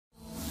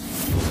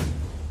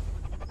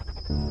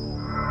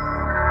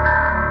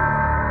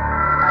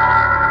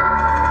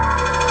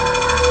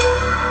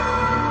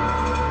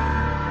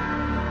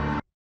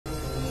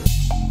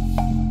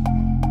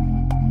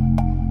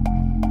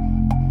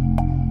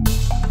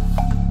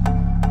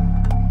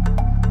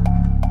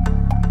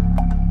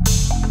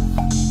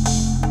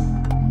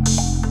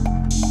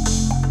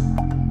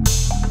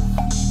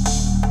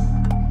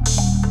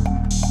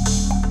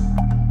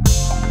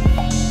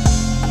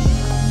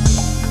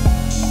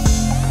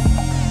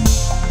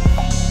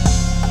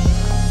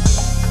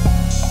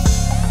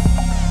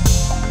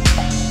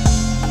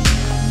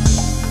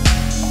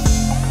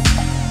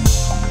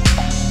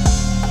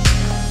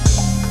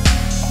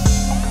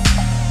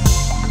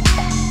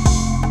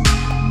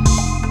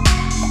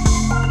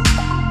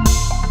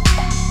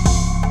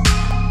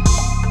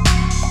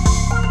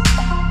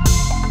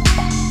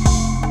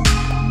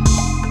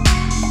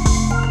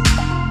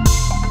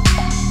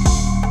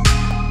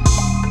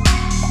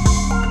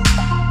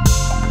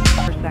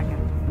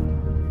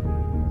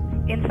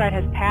topside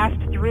has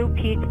passed through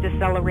peak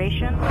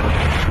deceleration.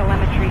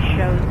 Telemetry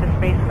shows the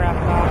spacecraft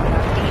off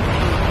about 8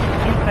 feet.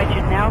 InSight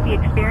should now be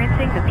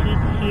experiencing the peak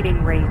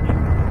heating rate.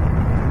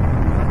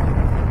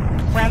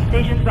 Ground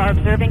stations are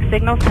observing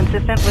signals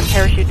consistent with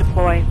parachute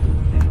deploy.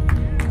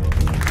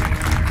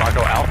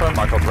 Marco Alpha,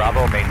 Marco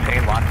Bravo,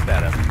 maintain launch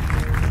status.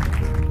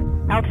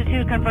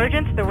 Altitude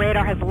convergence, the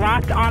radar has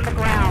locked on the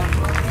ground.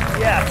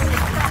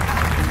 Yes.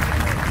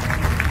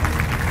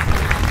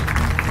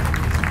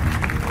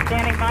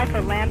 Standing by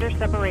for lander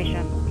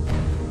separation.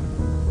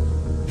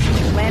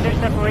 Lander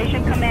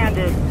separation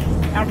commanded.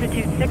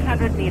 Altitude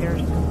 600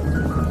 meters.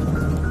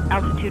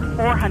 Altitude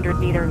 400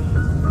 meters.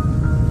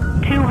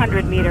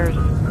 200 meters.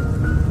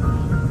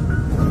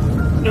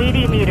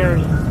 80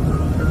 meters.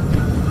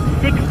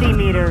 60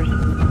 meters.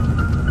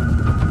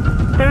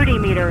 30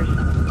 meters.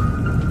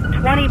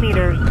 20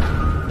 meters.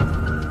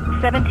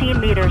 17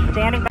 meters.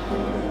 Standing by.